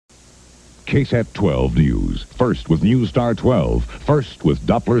KSAT 12 News. First with News Star 12. First with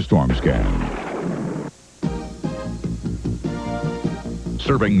Doppler Storm Scan.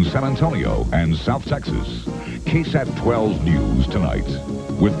 Serving San Antonio and South Texas. KSAT 12 News tonight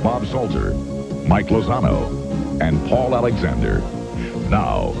with Bob Salter, Mike Lozano, and Paul Alexander.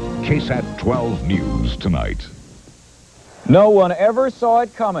 Now, KSAT 12 News tonight. No one ever saw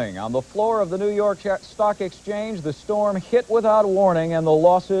it coming. On the floor of the New York Stock Exchange, the storm hit without warning and the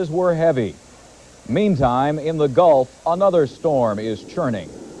losses were heavy. Meantime, in the Gulf, another storm is churning.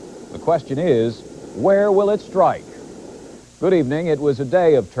 The question is, where will it strike? Good evening. It was a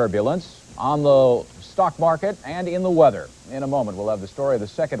day of turbulence on the stock market and in the weather. In a moment, we'll have the story of the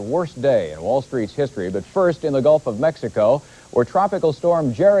second worst day in Wall Street's history. But first, in the Gulf of Mexico, where Tropical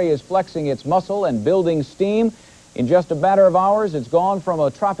Storm Jerry is flexing its muscle and building steam, in just a matter of hours, it's gone from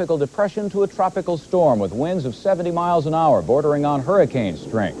a tropical depression to a tropical storm with winds of 70 miles an hour, bordering on hurricane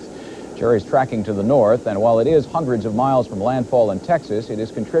strength. Jerry's tracking to the north, and while it is hundreds of miles from landfall in Texas, it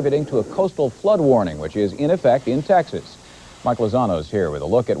is contributing to a coastal flood warning, which is in effect in Texas. Mike Lozano is here with a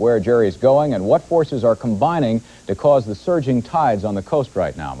look at where Jerry's going and what forces are combining to cause the surging tides on the coast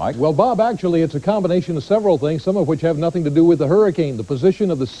right now. Mike? Well, Bob, actually, it's a combination of several things, some of which have nothing to do with the hurricane. The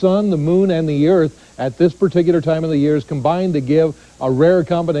position of the sun, the moon, and the earth at this particular time of the year is combined to give a rare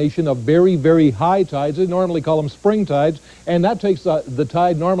combination of very, very high tides. They normally call them spring tides, and that takes the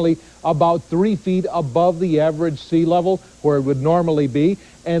tide normally about 3 feet above the average sea level where it would normally be.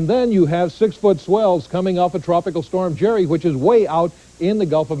 And then you have 6-foot swells coming off of Tropical Storm Jerry, which is way out in the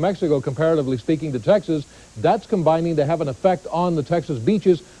Gulf of Mexico, comparatively speaking to Texas. That's combining to have an effect on the Texas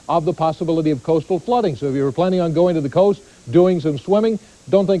beaches of the possibility of coastal flooding. So if you were planning on going to the coast, doing some swimming,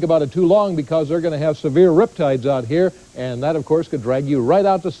 don't think about it too long because they're going to have severe riptides out here, and that, of course, could drag you right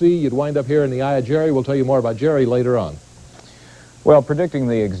out to sea. You'd wind up here in the eye of Jerry. We'll tell you more about Jerry later on. Well, predicting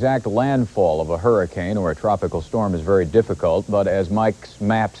the exact landfall of a hurricane or a tropical storm is very difficult, but as Mike's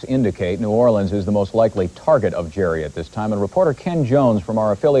maps indicate, New Orleans is the most likely target of Jerry at this time. And reporter Ken Jones from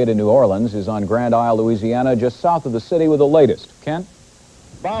our affiliate in New Orleans is on Grand Isle, Louisiana, just south of the city with the latest. Ken?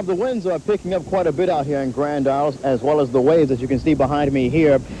 Bob, the winds are picking up quite a bit out here in Grand Isle, as well as the waves, as you can see behind me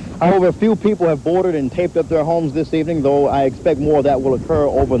here. However, a few people have boarded and taped up their homes this evening, though I expect more of that will occur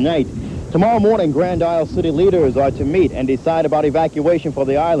overnight. Tomorrow morning, Grand Isle city leaders are to meet and decide about evacuation for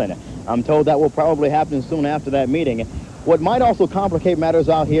the island. I'm told that will probably happen soon after that meeting. What might also complicate matters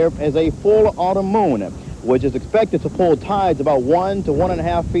out here is a full autumn moon, which is expected to pull tides about 1 to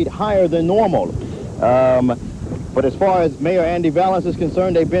 1.5 feet higher than normal. But as far as Mayor Andy Valance is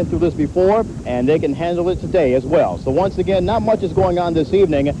concerned, they've been through this before, and they can handle it today as well. So once again, not much is going on this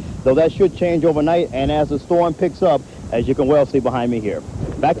evening, though that should change overnight, and as the storm picks up, as you can well see behind me here.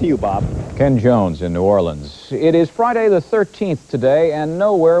 Back to you, Bob. Ken Jones in New Orleans. It is Friday the 13th today, and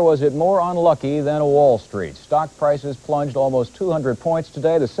nowhere was it more unlucky than Wall Street. Stock prices plunged almost 200 points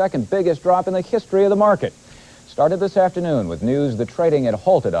today, the second biggest drop in the history of the market. Started this afternoon with news the trading had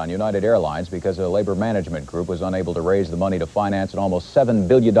halted on United Airlines because a labor management group was unable to raise the money to finance an almost $7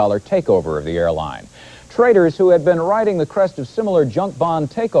 billion takeover of the airline. Traders who had been riding the crest of similar junk bond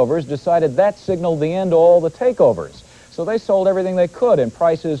takeovers decided that signaled the end to all the takeovers. So they sold everything they could, and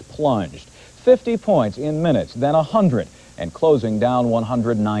prices plunged. 50 points in minutes, then 100, and closing down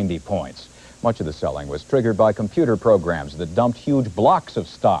 190 points. Much of the selling was triggered by computer programs that dumped huge blocks of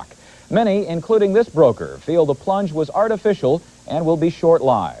stock. Many, including this broker, feel the plunge was artificial and will be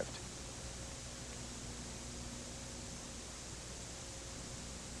short-lived.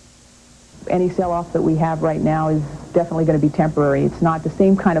 Any sell-off that we have right now is definitely going to be temporary. It's not the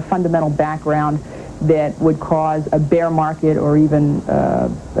same kind of fundamental background that would cause a bear market or even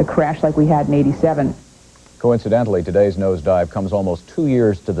a crash like we had in '87. Coincidentally, today's nosedive comes almost 2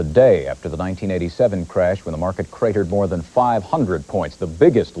 years to the day after the 1987 crash when the market cratered more than 500 points, the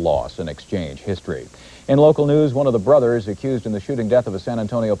biggest loss in exchange history. In local news, one of the brothers accused in the shooting death of a San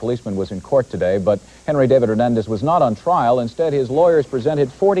Antonio policeman was in court today, but Henry David Hernandez was not on trial. Instead, his lawyers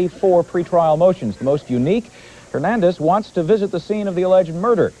presented 44 pretrial motions. The most unique, Hernandez wants to visit the scene of the alleged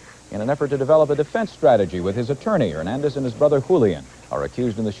murder. In an effort to develop a defense strategy with his attorney, Hernandez and his brother Julian are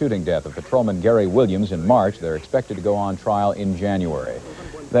accused in the shooting death of patrolman Gary Williams in March. They're expected to go on trial in January.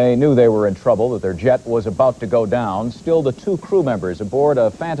 They knew they were in trouble, that their jet was about to go down. Still, the 2 crew members aboard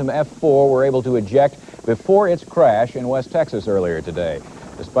a Phantom F-4 were able to eject before its crash in West Texas earlier today.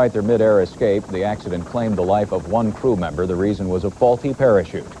 Despite their mid-air escape, the accident claimed the life of 1 crew member. The reason was a faulty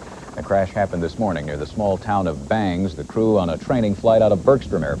parachute. The crash happened this morning near the small town of Bangs. The crew on a training flight out of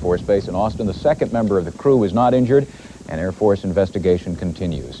Bergstrom Air Force Base in Austin. The second member of the crew was not injured. An Air Force investigation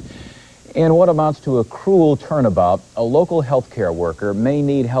continues. In what amounts to a cruel turnabout, a local healthcare worker may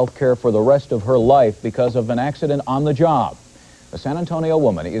need healthcare for the rest of her life because of an accident on the job. A San Antonio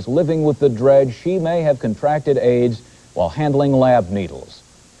woman is living with the dread she may have contracted AIDS while handling lab needles.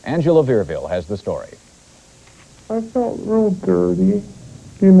 Angela Veerville has the story. I felt real dirty,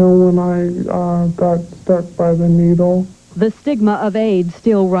 when I got stuck by the needle. The stigma of AIDS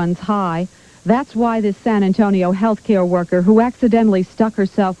still runs high. That's why this San Antonio healthcare worker who accidentally stuck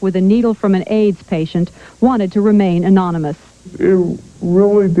herself with a needle from an AIDS patient wanted to remain anonymous. It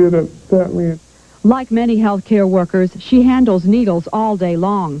really did upset me. Like many healthcare workers, she handles needles all day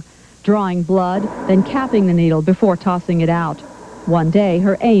long, drawing blood, then capping the needle before tossing it out. One day,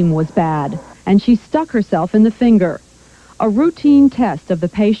 her aim was bad, and she stuck herself in the finger. A routine test of the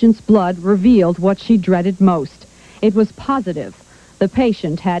patient's blood revealed what she dreaded most. It was positive. The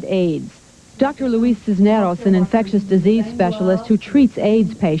patient had AIDS. Dr. Luis Cisneros, an infectious disease specialist who treats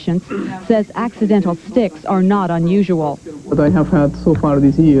AIDS patients, says accidental sticks are not unusual. What I have had so far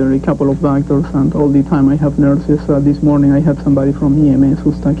this year, a couple of doctors, and all the time I have nurses. This morning I had somebody from EMS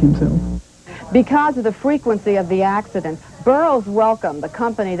who stuck himself. Because of the frequency of the accident, Burroughs Wellcome, the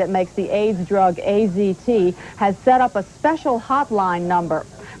company that makes the AIDS drug AZT, has set up a special hotline number.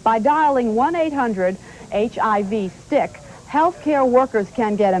 By dialing 1-800-HIV-STICK, healthcare workers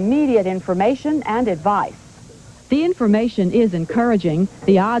can get immediate information and advice. The information is encouraging.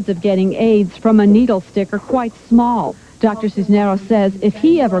 The odds of getting AIDS from a needle stick are quite small. Dr. Cisneros says if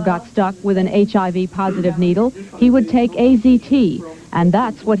he ever got stuck with an HIV-positive needle, he would take AZT, and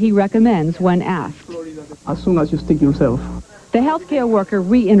that's what he recommends when asked. As soon as you stick yourself. The healthcare worker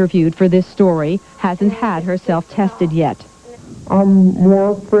re-interviewed for this story hasn't had herself tested yet. I'm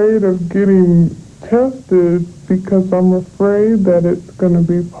more afraid of getting tested because I'm afraid that it's going to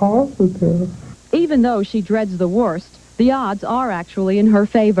be positive. Even though she dreads the worst, the odds are actually in her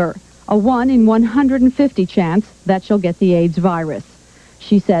favor. A 1 in 150 chance that she'll get the AIDS virus.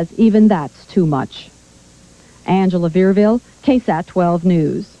 She says even that's too much. Angela Veerville, KSAT 12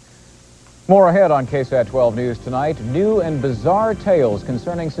 News. More ahead on KSAT 12 News tonight. New and bizarre tales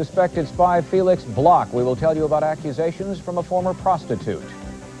concerning suspected spy Felix Bloch. We will tell you about accusations from a former prostitute.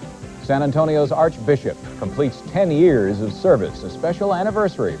 San Antonio's Archbishop completes 10 years of service, a special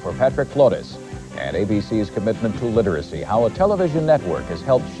anniversary for Patrick Flores. And ABC's commitment to literacy, how a television network has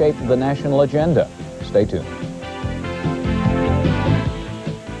helped shape the national agenda. Stay tuned.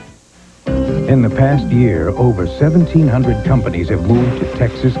 In the past year, over 1,700 companies have moved to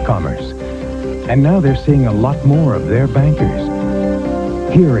Texas Commerce. And now they're seeing a lot more of their bankers.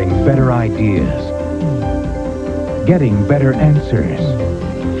 Hearing better ideas. Getting better answers.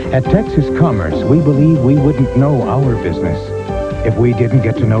 At Texas Commerce, we believe we wouldn't know our business if we didn't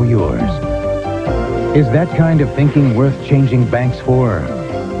get to know yours. Is that kind of thinking worth changing banks for?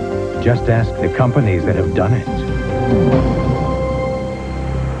 Just ask the companies that have done it.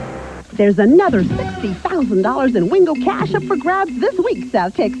 There's another $60,000 in Wingo cash up for grabs this week,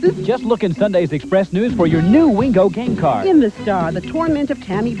 South Texas. Just look in Sunday's Express News for your new Wingo game card. In the Star, the torment of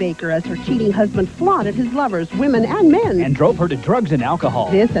Tammy Baker as her cheating husband flaunted his lovers, women and men. And drove her to drugs and alcohol.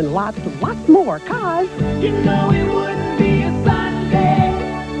 This and lots more, cause... You know it wouldn't be a Sunday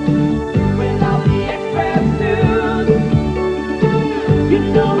without the Express News. You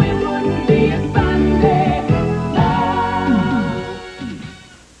know it wouldn't be a Sunday.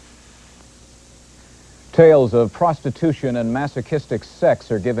 Tales of prostitution and masochistic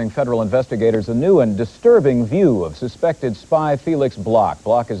sex are giving federal investigators a new and disturbing view of suspected spy Felix Bloch.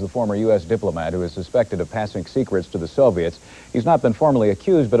 Bloch is the former U.S. diplomat who is suspected of passing secrets to the Soviets. He's not been formally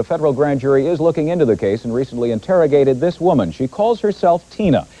accused, but a federal grand jury is looking into the case and recently interrogated this woman. She calls herself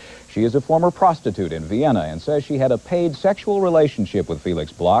Tina. She is a former prostitute in Vienna and says she had a paid sexual relationship with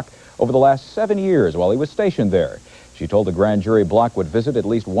Felix Bloch over the last 7 years while he was stationed there. She told the grand jury Bloch would visit at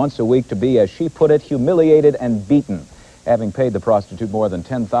least once a week to be, as she put it, humiliated and beaten. Having paid the prostitute more than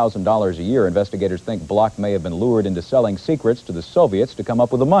 $10,000 a year, investigators think Bloch may have been lured into selling secrets to the Soviets to come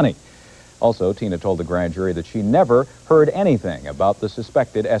up with the money. Also, Tina told the grand jury that she never heard anything about the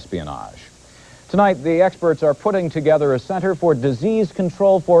suspected espionage. Tonight, the experts are putting together a Center for Disease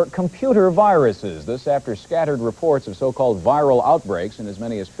Control for computer viruses. This after scattered reports of so-called viral outbreaks in as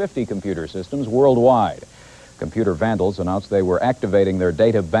many as 50 computer systems worldwide. Computer vandals announced they were activating their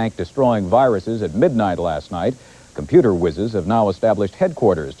data bank destroying viruses at midnight last night. Computer whizzes have now established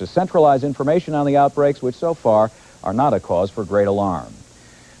headquarters to centralize information on the outbreaks, which so far are not a cause for great alarm.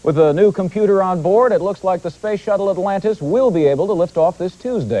 With a new computer on board, it looks like the Space Shuttle Atlantis will be able to lift off this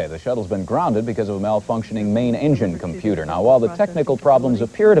Tuesday. The shuttle's been grounded because of a malfunctioning main engine computer. Now, while the technical problems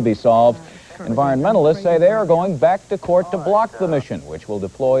appear to be solved, Environmentalists say they are going back to court to block the mission, which will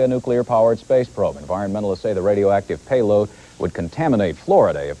deploy a nuclear-powered space probe. Environmentalists say the radioactive payload would contaminate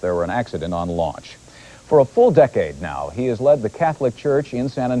Florida if there were an accident on launch. For a full decade now, he has led the Catholic Church in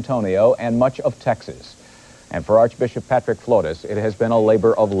San Antonio and much of Texas. And for Archbishop Patrick Flores, it has been a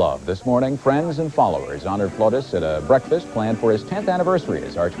labor of love. This morning, friends and followers honored Flores at a breakfast planned for his 10th anniversary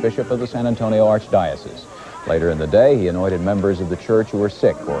as Archbishop of the San Antonio Archdiocese. Later in the day, he anointed members of the church who were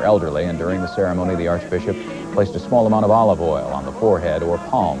sick or elderly, and during the ceremony, the Archbishop placed a small amount of olive oil on the forehead or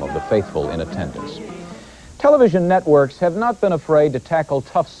palm of the faithful in attendance. Television networks have not been afraid to tackle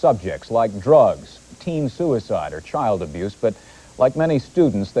tough subjects like drugs, teen suicide, or child abuse, but like many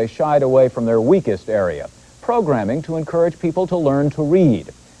students, they shied away from their weakest area, programming to encourage people to learn to read.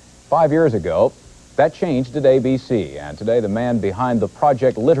 5 years ago, that changed at ABC, and today the man behind the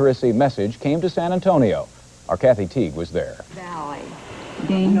Project Literacy message came to San Antonio. Our Kathy Teague was there. Valley.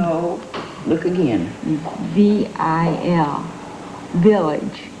 No, look again. V-I-L.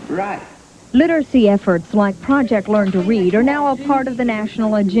 Village. Right. Literacy efforts like Project Learn to Read are now a part of the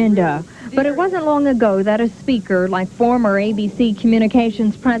national agenda. But it wasn't long ago that a speaker like former ABC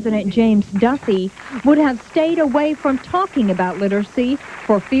Communications President James Duffy would have stayed away from talking about literacy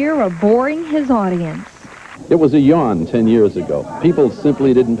for fear of boring his audience. It was a yawn 10 years ago. People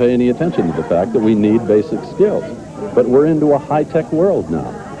simply didn't pay any attention to the fact that we need basic skills. But we're into a high-tech world now,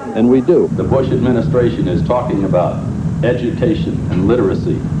 and we do. The Bush administration is talking about education and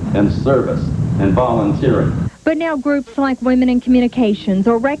literacy and service and volunteering. But now groups like Women in Communications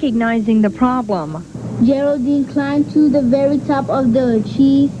are recognizing the problem. Geraldine climbed to the very top of the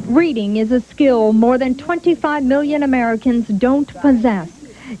cheese. Reading is a skill more than 25 million Americans don't possess.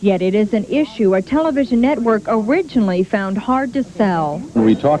 Yet it is an issue a television network originally found hard to sell.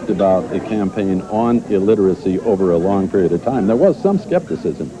 We talked about a campaign on illiteracy over a long period of time. There was some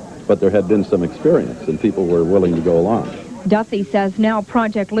skepticism, but there had been some experience, and people were willing to go along. Duffy says now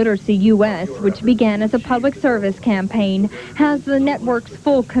Project Literacy US, which began as a public service campaign, has the network's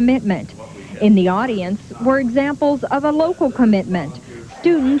full commitment. In the audience were examples of a local commitment.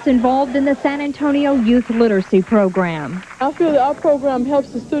 Students involved in the San Antonio Youth Literacy Program. I feel that our program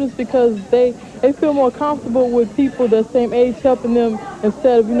helps the students because they feel more comfortable with people the same age helping them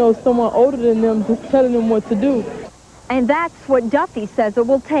instead of, someone older than them just telling them what to do. And that's what Duffy says it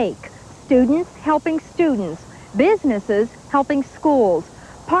will take. Students helping students. Businesses helping schools.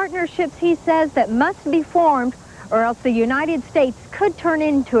 Partnerships, he says, that must be formed or else the United States could turn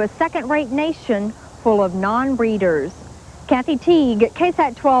into a second-rate nation full of non-readers. Kathy Teague,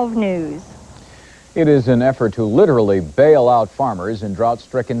 KSAT 12 News. It is an effort to literally bail out farmers in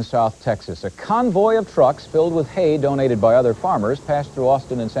drought-stricken South Texas. A convoy of trucks filled with hay donated by other farmers passed through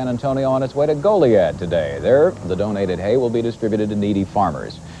Austin and San Antonio on its way to Goliad today. There, the donated hay will be distributed to needy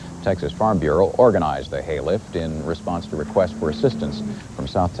farmers. Texas Farm Bureau organized the hay lift in response to requests for assistance from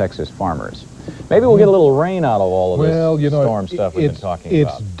South Texas farmers. Maybe we'll get a little rain out of all of this storm stuff we've been talking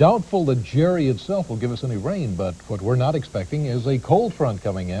about. It's doubtful that Jerry itself will give us any rain, but what we're not expecting is a cold front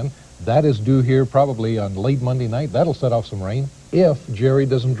coming in. That is due here probably on late Monday night. That'll set off some rain if Jerry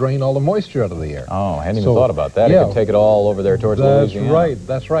doesn't drain all the moisture out of the air. Oh, I hadn't even thought about that. Yeah, he could take it all over there towards Louisiana.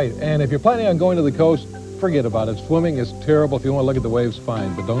 That's right. And if you're planning on going to the coast, forget about it. Swimming is terrible. If you want to look at the waves,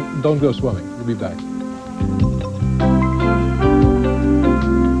 fine, but don't go swimming. You'll be back.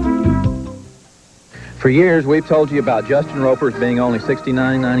 For years, we've told you about Justin Roper's being only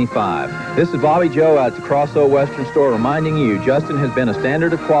 $69.95. This is Bobby Joe at the Crosso Western Store reminding you Justin has been a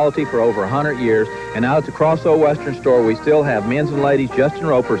standard of quality for over 100 years, and now at the Crosso Western Store, we still have men's and ladies Justin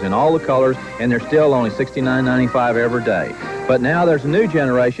Ropers in all the colors, and they're still only $69.95 every day. But now there's a new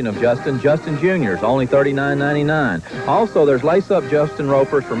generation of Justin Juniors, only $39.99. Also, there's lace-up Justin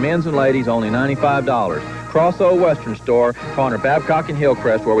Ropers for men's and ladies, only $95. Crosso Western Store, corner Babcock and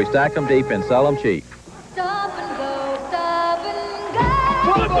Hillcrest, where we stack them deep and sell them cheap. Stop and go, stop and go.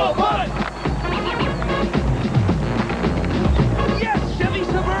 141! Yes, Chevy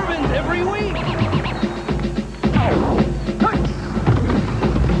Suburbans every week. Every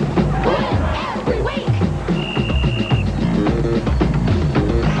week.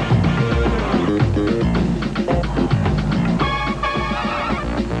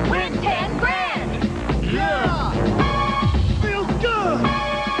 Win 10 grand. Yeah. Feels good.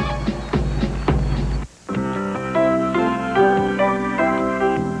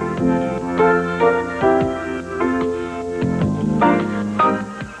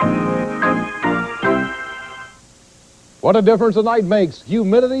 What a difference a night makes.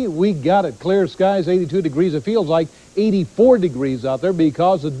 Humidity, we got it. Clear skies, 82 degrees. It feels like 84 degrees out there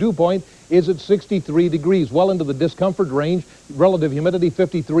because the dew point is at 63 degrees, well into the discomfort range. Relative humidity,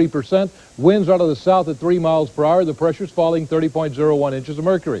 53%. Winds out of the south at 3 miles per hour. The pressure's falling 30.01 inches of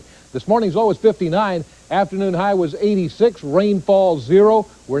mercury. This morning's low was 59. Afternoon high was 86. Rainfall 0.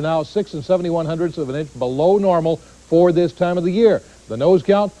 We're now 6 71/100ths of an inch below normal for this time of the year. The nose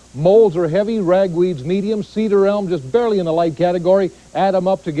count, molds are heavy, ragweeds medium, cedar elm just barely in the light category. Add them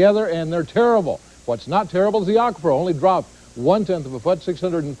up together and they're terrible. What's not terrible is the aquifer, only dropped 1/10 of a foot,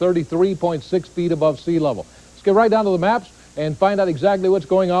 633.6 feet above sea level. Let's get right down to the maps and find out exactly what's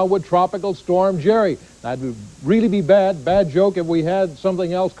going on with Tropical Storm Jerry. That would really be bad joke if we had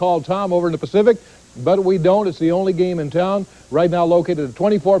something else called Tom over in the Pacific, but we don't. It's the only game in town. Right now located at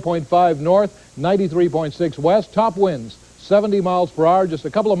 24.5 north, 93.6 west. Top winds 70 miles per hour, just a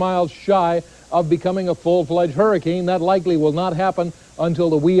couple of miles shy of becoming a full-fledged hurricane. That likely will not happen until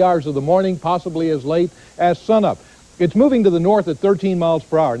the wee hours of the morning, possibly as late as sunup. It's moving to the north at 13 miles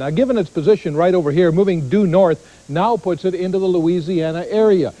per hour. Now, given its position right over here, moving due north now puts it into the Louisiana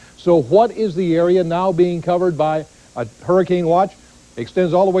area. So what is the area now being covered by a hurricane watch?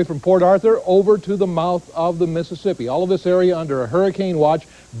 Extends all the way from Port Arthur over to the mouth of the Mississippi. All of this area under a hurricane watch,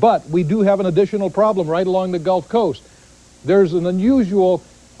 but we do have an additional problem right along the Gulf Coast. There's an unusual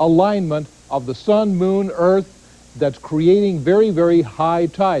alignment of the sun, moon, earth that's creating very, very high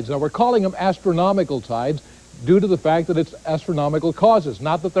tides. Now, we're calling them astronomical tides due to the fact that it's astronomical causes,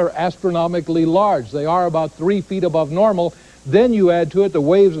 not that they're astronomically large. They are about 3 feet above normal. Then you add to it the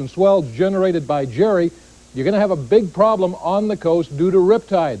waves and swells generated by Jerry. You're going to have a big problem on the coast due to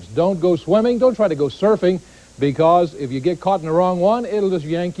riptides. Don't go swimming. Don't try to go surfing, because if you get caught in the wrong one, it'll just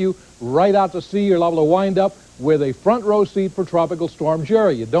yank you right out to sea. You're liable to wind up with a front row seat for Tropical Storm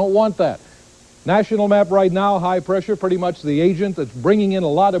Jerry. You don't want that. National map right now, high pressure, pretty much the agent that's bringing in a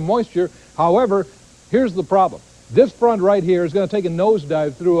lot of moisture. However, here's the problem. This front right here is going to take a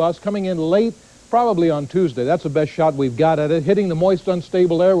nosedive through us, coming in late, probably on Tuesday. That's the best shot we've got at it. Hitting the moist,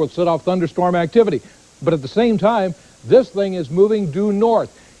 unstable air will set off thunderstorm activity. But at the same time, this thing is moving due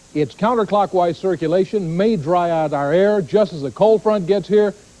north. Its counterclockwise circulation may dry out our air. Just as the cold front gets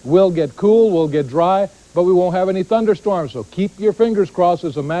here, we'll get cool, we'll get dry, but we won't have any thunderstorms. So keep your fingers crossed.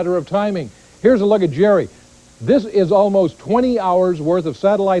 It's a matter of timing. Here's a look at Jerry. This is almost 20 hours worth of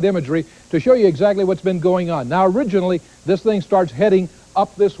satellite imagery to show you exactly what's been going on. Now, originally, this thing starts heading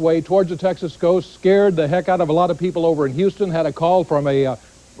up this way towards the Texas coast, scared the heck out of a lot of people over in Houston, had a call from a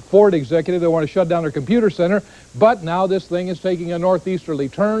Ford executive. They want to shut down their computer center, but now this thing is taking a northeasterly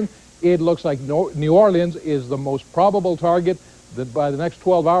turn. It looks like New Orleans is the most probable target. That by the next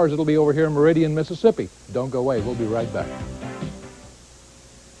 12 hours, it'll be over here in Meridian, Mississippi. Don't go away. We'll be right back.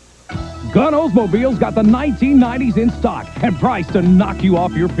 Gun Oldsmobile's got the 1990s in stock and priced to knock you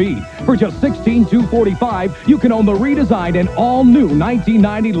off your feet. For just $16,245, you can own the redesigned and all-new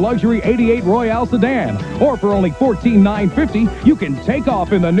 1990 luxury 88 Royale sedan. Or for only $14,950, you can take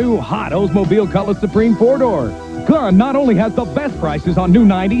off in the new hot Oldsmobile Cutlass Supreme 4-door. Gun not only has the best prices on new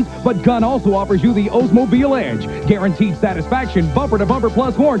 90s, but Gun also offers you the Oldsmobile Edge, guaranteed satisfaction, bumper-to-bumper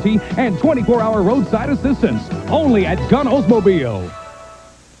plus warranty, and 24-hour roadside assistance. Only at Gun Oldsmobile.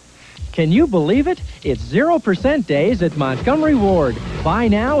 Can you believe it? It's 0% days at Montgomery Ward. Buy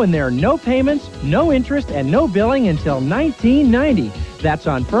now and there are no payments, no interest, and no billing until 1990. That's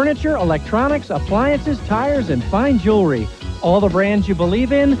on furniture, electronics, appliances, tires, and fine jewelry. All the brands you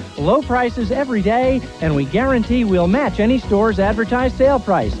believe in, low prices every day, and we guarantee we'll match any store's advertised sale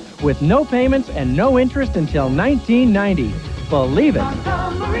price with no payments and no interest until 1990. Believe it.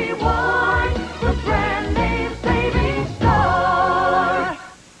 Montgomery Ward, the brand name saving store.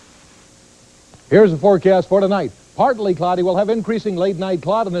 Here's the forecast for tonight. Partly cloudy. We'll have increasing late-night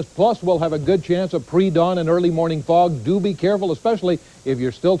cloudiness, plus we'll have a good chance of pre-dawn and early morning fog. Do be careful, especially if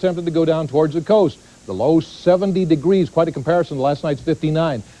you're still tempted to go down towards the coast. The low 70 degrees, quite a comparison to last night's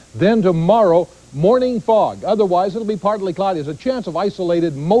 59. Then tomorrow, morning fog. Otherwise, it'll be partly cloudy. There's a chance of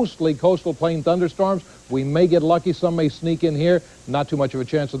isolated, mostly coastal plain thunderstorms. We may get lucky. Some may sneak in here. Not too much of a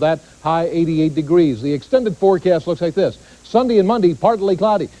chance of that. High 88 degrees. The extended forecast looks like this. Sunday and Monday, partly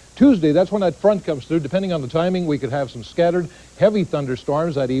cloudy. Tuesday, that's when that front comes through. Depending on the timing, we could have some scattered, heavy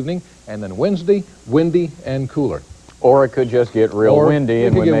thunderstorms that evening. And then Wednesday, windy and cooler. Or it could just get real windy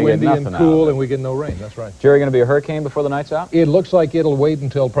and we may get nothing and cool out of it. and we get no rain. That's right. Jerry, going to be a hurricane before the night's out? It looks like it'll wait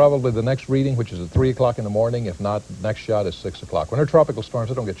until probably the next reading, which is at 3 o'clock in the morning. If not, next shot is 6 o'clock. When they're tropical storms,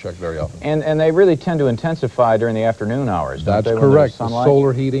 they don't get checked very often. And they really tend to intensify during the afternoon hours, don't That's they, when correct. there's The sunlight?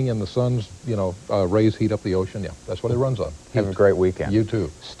 solar heating and the sun's, rays heat up the ocean. Yeah, that's what it runs on. Have a great weekend. You too.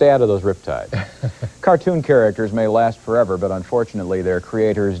 Stay out of those riptides. Cartoon characters may last forever, but unfortunately their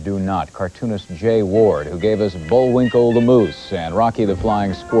creators do not. Cartoonist Jay Ward, who gave us Bullwinkle the Moose and Rocky the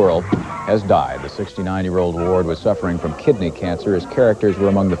Flying Squirrel, has died. The 69-year-old Ward was suffering from kidney cancer. His characters were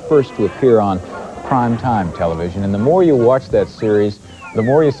among the first to appear on primetime television, and the more you watch that series, the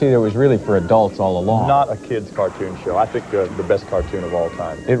more you see that it was really for adults all along. Not a kid's cartoon show. I think the best cartoon of all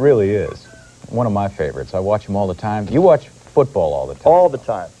time. It really is. One of my favorites. I watch them all the time. You watch football all the time. All the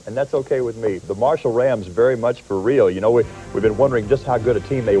time, and that's okay with me. The Marshall Rams very much for real. You know, we've been wondering just how good a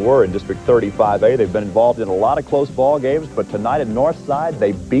team they were in District 35A. They've been involved in a lot of close ball games, but tonight at Northside,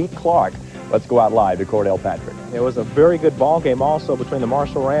 they beat Clark. Let's go out live to Cordell Patrick. It was a very good ball game also between the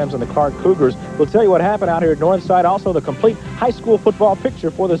Marshall Rams and the Clark Cougars. We'll tell you what happened out here at Northside, also the complete high school football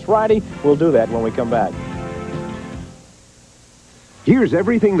picture for this Friday. We'll do that when we come back. Here's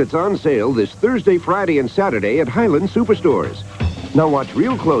everything that's on sale this Thursday, Friday, and Saturday at Highland Superstores. Now watch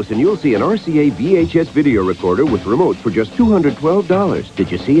real close and you'll see an RCA VHS video recorder with remote for just $212.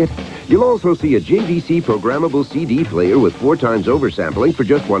 Did you see it? You'll also see a JVC programmable CD player with 4 times oversampling for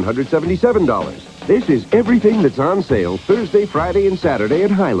just $177. This is everything that's on sale Thursday, Friday, and Saturday at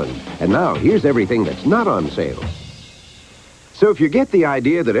Highland. And now here's everything that's not on sale. So if you get the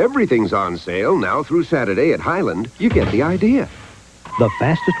idea that everything's on sale now through Saturday at Highland, you get the idea. The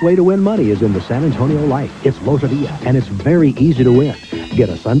fastest way to win money is in the San Antonio Light. It's Loteria, and it's very easy to win. Get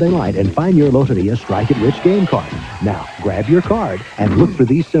a Sunday Light and find your Loteria Strike It Rich game card. Now, grab your card and look for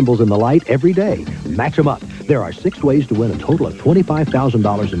these symbols in the light every day. Match them up. There are 6 ways to win a total of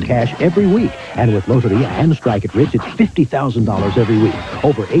 $25,000 in cash every week. And with Loteria and Strike It Rich, it's $50,000 every week.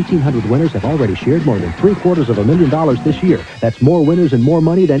 Over 1,800 winners have already shared more than $750,000 this year. That's more winners and more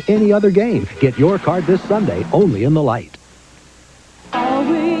money than any other game. Get your card this Sunday, only in the Light.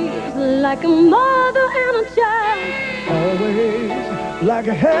 Always like a mother and a child. Always like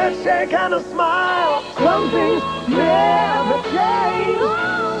a handshake and a smile. Some things never change.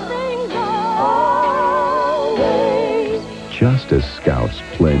 Some things always. Just as Scouts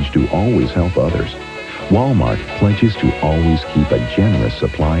pledge to always help others, Walmart pledges to always keep a generous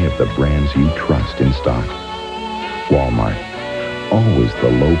supply of the brands you trust in stock. Walmart, always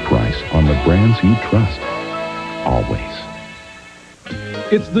the low price on the brands you trust. Always.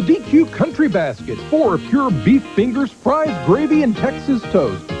 It's the DQ Country Basket. 4 pure beef fingers, fries, gravy, and Texas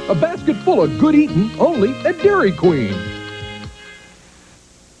toast. A basket full of good eating only at Dairy Queen.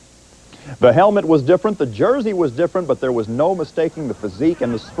 The helmet was different, the jersey was different, but there was no mistaking the physique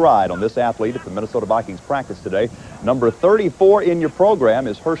and the stride on this athlete at the Minnesota Vikings practice today. Number 34 in your program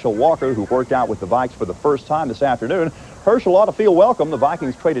is Herschel Walker, who worked out with the Vikes for the first time this afternoon. Herschel ought to feel welcome. The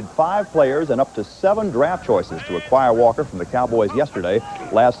Vikings traded 5 players and up to 7 draft choices to acquire Walker from the Cowboys yesterday.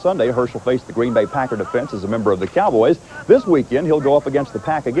 Last Sunday, Herschel faced the Green Bay Packer defense as a member of the Cowboys. This weekend, he'll go up against the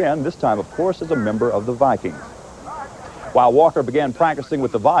Pack again, this time, of course, as a member of the Vikings. While Walker began practicing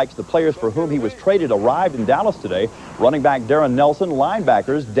with the Vikes, the players for whom he was traded arrived in Dallas today. Running back Darren Nelson,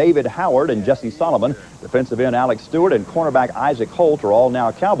 linebackers David Howard and Jesse Solomon, defensive end Alex Stewart, and cornerback Isaac Holt are all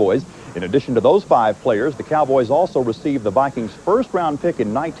now Cowboys. In addition to those 5 players, the Cowboys also received the Vikings' first-round pick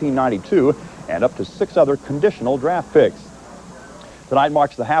in 1992 and up to 6 other conditional draft picks. Tonight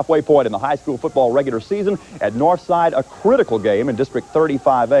marks the halfway point in the high school football regular season. At Northside, a critical game in District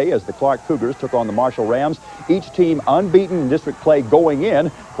 35A as the Clark Cougars took on the Marshall Rams. Each team unbeaten in district play going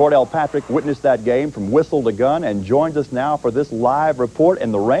in. Cordell Patrick witnessed that game from whistle to gun and joins us now for this live report.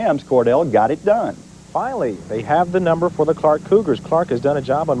 And the Rams, Cordell, got it done. Finally, they have the number for the Clark Cougars. Clark has done a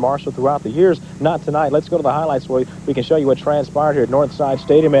job on Marshall throughout the years. Not tonight. Let's go to the highlights where we can show you what transpired here at Northside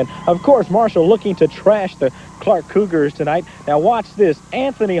Stadium. And, of course, Marshall looking to trash the Clark Cougars tonight. Now, watch this.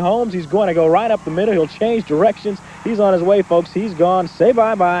 Anthony Holmes, he's going to go right up the middle. He'll change directions. He's on his way, folks. He's gone. Say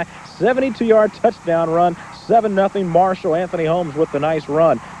bye-bye. 72-yard touchdown run. 7-0 Marshall. Anthony Holmes with the nice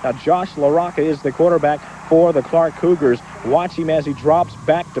run. Now, Josh LaRocca is the quarterback for the Clark Cougars. Watch him as he drops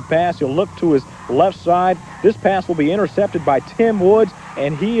back to pass. He'll look to his left side. This pass will be intercepted by Tim Woods,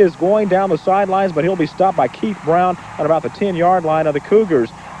 and he is going down the sidelines, but he'll be stopped by Keith Brown on about the 10-yard line of the Cougars.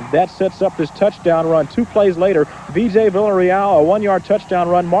 That sets up this touchdown run. 2 plays later, VJ Villarreal, a 1-yard touchdown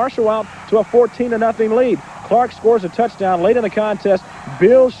run. Marshall out to a 14-0 lead. Clark scores a touchdown late in the contest.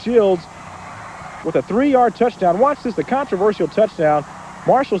 Bill Shields with a 3-yard touchdown. Watch this, the controversial touchdown.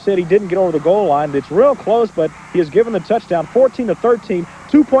 Marshall said he didn't get over the goal line. It's real close, but he has given the touchdown, 14-13.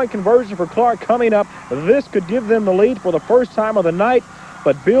 2-point conversion for Clark coming up. This could give them the lead for the first time of the night,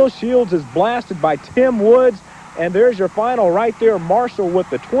 but Bill Shields is blasted by Tim Woods, and there's your final right there. Marshall with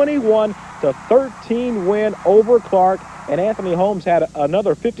the 21-13 win over Clark. And Anthony Holmes had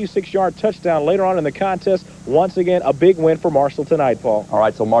another 56-yard touchdown later on in the contest. Once again, a big win for Marshall tonight, Paul. All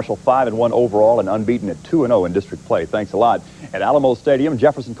right, so Marshall 5-1 overall and unbeaten at 2-0 in district play. Thanks a lot. At Alamo Stadium,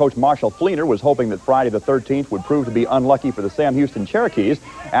 Jefferson coach Marshall Fleener was hoping that Friday the 13th would prove to be unlucky for the Sam Houston Cherokees.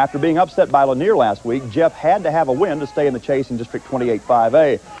 After being upset by Lanier last week, Jeff had to have a win to stay in the chase in District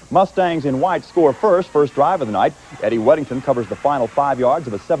 28-5A. Mustangs in white score first drive of the night. Eddie Weddington covers the final 5 yards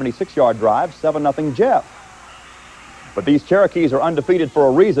of a 76-yard drive, 7-0 Jeff. But these Cherokees are undefeated for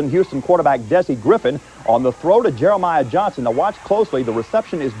a reason. Houston quarterback Desi Griffin on the throw to Jeremiah Johnson. Now watch closely. The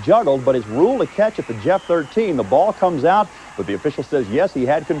reception is juggled, but is ruled a catch at the Jeff 13. The ball comes out, but the official says, yes, he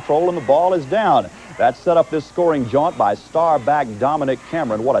had control, and the ball is down. That set up this scoring jaunt by star back Dominic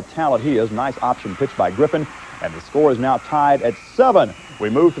Cameron. What a talent he is. Nice option pitch by Griffin, and the score is now tied at 7. We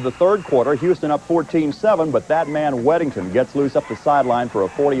move to the third quarter. Houston up 14-7, but that man Weddington gets loose up the sideline for a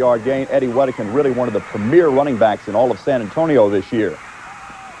 40-yard gain. Eddie Weddington, really one of the premier running backs in all of San Antonio this year.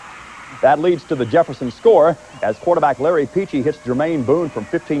 That leads to the Jefferson score as quarterback Larry Peachy hits Jermaine Boone from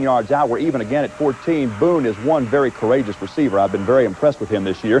 15 yards out. We're even again at 14. Boone is one very courageous receiver. I've been very impressed with him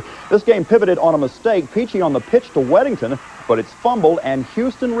this year. This game pivoted on a mistake. Peachy on the pitch to Weddington, but it's fumbled, and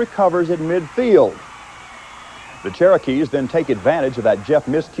Houston recovers at midfield. The Cherokees then take advantage of that Jeff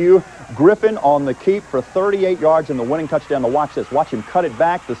miscue. Griffin on the keep for 38 yards and the winning touchdown. Now watch this. Watch him cut it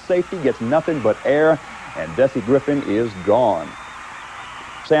back. The safety gets nothing but air, and Desi Griffin is gone.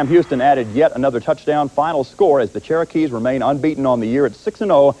 Sam Houston added yet another touchdown. Final score as the Cherokees remain unbeaten on the year at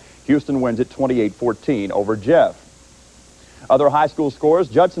 6-0. Houston wins it 28-14 over Jeff. Other high school scores,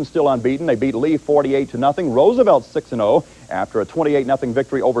 Judson still unbeaten. They beat Lee 48-0. Roosevelt 6-0 after a 28-0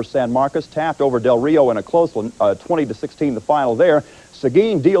 victory over San Marcos. Taft over Del Rio in a close one, 20-16 the final there.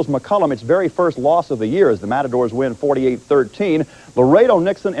 Seguin deals McCullum its very first loss of the year as the Matadors win 48-13. Laredo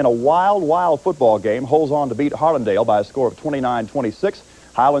Nixon in a wild football game holds on to beat Harlandale by a score of 29-26.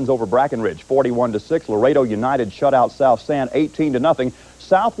 Highlands over Brackenridge 41-6. Laredo United shut out South San 18-0.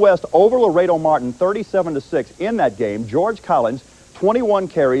 Southwest over Laredo Martin 37-6 in that game. George Collins 21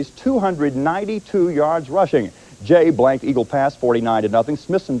 carries, 292 yards rushing. Jay blanked Eagle Pass 49-0.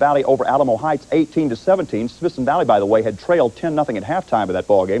 Smithson Valley over Alamo Heights 18-17. Smithson Valley, by the way, had trailed 10-0 at halftime of that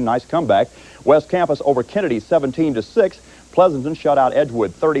ball game. Nice comeback. West Campus over Kennedy 17-6. Pleasanton shut out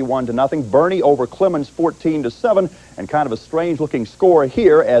Edgewood 31-0. Bernie over Clemens 14-7. And kind of a strange-looking score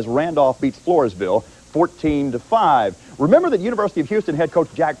here as Randolph beats Floresville 14-5. Remember that University of Houston head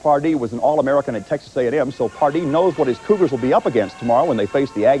coach Jack Pardee was an All-American at Texas A&M, so Pardee knows what his Cougars will be up against tomorrow when they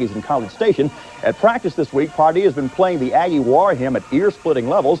face the Aggies in College Station. At practice this week, Pardee has been playing the Aggie war hymn at ear-splitting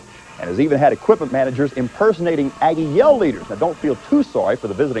levels and has even had equipment managers impersonating Aggie yell leaders. Now, don't feel too sorry for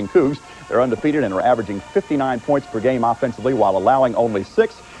the visiting Cougs. They're undefeated and are averaging 59 points per game offensively while allowing only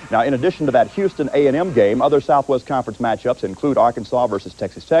 6. Now, in addition to that Houston A&M game, other Southwest Conference matchups include Arkansas versus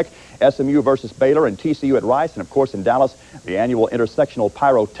Texas Tech, SMU versus Baylor, and TCU at Rice, and of course in Dallas, the annual intersectional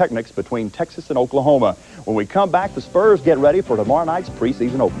pyrotechnics between Texas and Oklahoma. When we come back, the Spurs get ready for tomorrow night's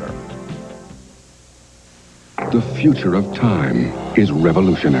preseason opener. The future of time is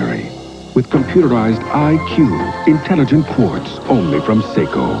revolutionary. With computerized IQ, intelligent quartz only from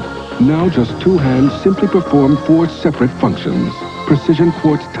Seiko. Now just 2 hands simply perform 4 separate functions. Precision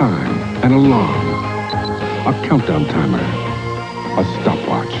quartz time, an alarm, a countdown timer, a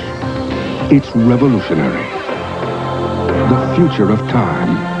stopwatch. It's revolutionary. The future of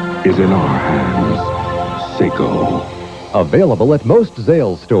time is in our hands. Seiko. Available at most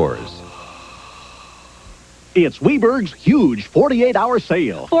Zales stores. It's Weberg's huge 48-hour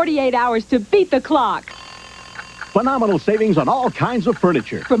sale. 48 hours to beat the clock. Phenomenal savings on all kinds of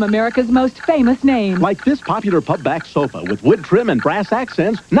furniture. From America's most famous names. Like this popular pub back sofa with wood trim and brass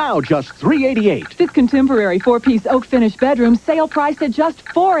accents, now just $388. This contemporary 4-piece oak finish bedroom, sale priced at just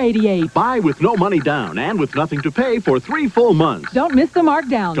 $488. Buy with no money down and with nothing to pay for 3 full months. Don't miss the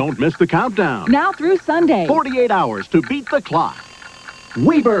markdown. Don't miss the countdown. Now through Sunday. 48 hours to beat the clock.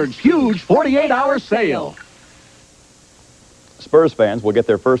 Weberg's huge 48-hour sale. Spurs fans will get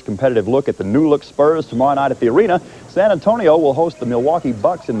their first competitive look at the new-look Spurs tomorrow night at the arena. San Antonio will host the Milwaukee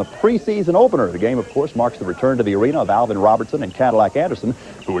Bucks in the preseason opener. The game, of course, marks the return to the arena of Alvin Robertson and Cadillac Anderson,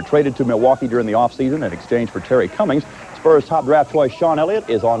 who were traded to Milwaukee during the offseason in exchange for Terry Cummings. Spurs top draft choice Sean Elliott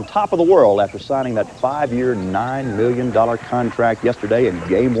is on top of the world after signing that 5-year, $9 million contract yesterday in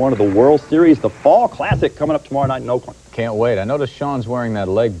Game 1 of the World Series, the Fall Classic, coming up tomorrow night in Oakland. Can't wait. I noticed Sean's wearing that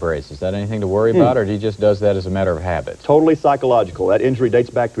leg brace. Is that anything to worry about, or he just does that as a matter of habit? Totally psychological. That injury dates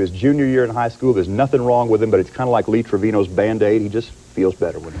back to his junior year in high school. There's nothing wrong with him, but it's kind of like Lee Trevino's Band-Aid. He just feels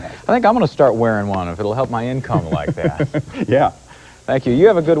better when he has it. I think I'm going to start wearing one if it'll help my income like that. Yeah. Thank you. You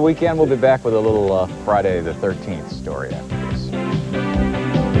have a good weekend. We'll be back with a little Friday the 13th story after this.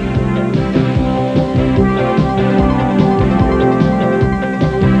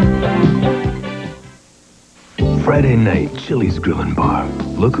 Friday night, Chili's Grillin' Bar.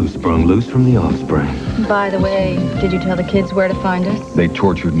 Look who sprung loose from the offspring. By the way, did you tell the kids where to find us? They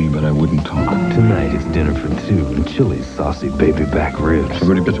tortured me, but I wouldn't talk. Tonight it's dinner for two and Chili's saucy baby back ribs.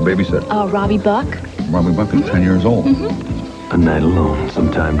 Everybody gets a babysitter. Robbie Buck? Robbie Buck is 10 years old. A night alone, some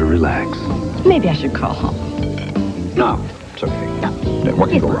time to relax. Maybe I should call home. No, it's okay. No. What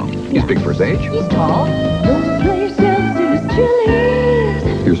can go wrong? He's big for his age. He's tall. Don't play yourself to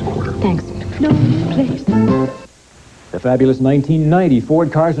Chili's. Here's a quarter. Thanks. No place. The fabulous 1990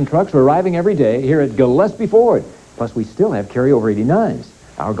 Ford cars and trucks are arriving every day here at Gillespie Ford. Plus, we still have carryover 89s.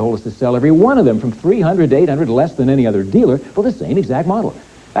 Our goal is to sell every one of them from 300 to 800 less than any other dealer for the same exact model.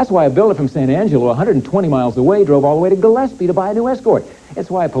 That's why a builder from San Angelo, 120 miles away, drove all the way to Gillespie to buy a new Escort. It's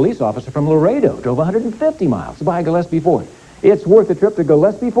why a police officer from Laredo drove 150 miles to buy a Gillespie Ford. It's worth a trip to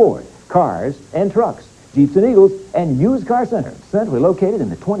Gillespie Ford. Cars and trucks, Jeeps and Eagles, and used car center, centrally located in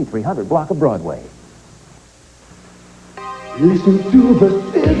the 2300 block of Broadway. Listen to the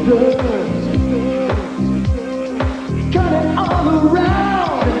scissors, cut it all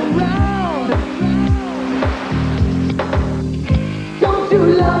around and around. Don't you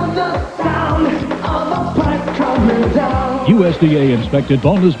love the sound of the price coming down? USDA inspected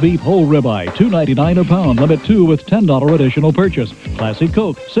boneless beef whole ribeye, $2.99 a pound, limit 2 with $10 additional purchase. Classic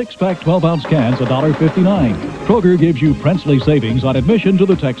Coke, 6-pack 12-ounce cans, $1.59. Kroger gives you princely savings on admission to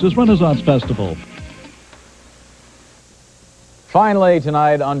the Texas Renaissance Festival. Finally,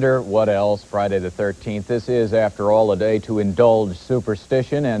 tonight, under what else? Friday the 13th. This is, after all, a day to indulge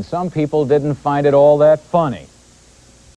superstition, and some people didn't find it all that funny.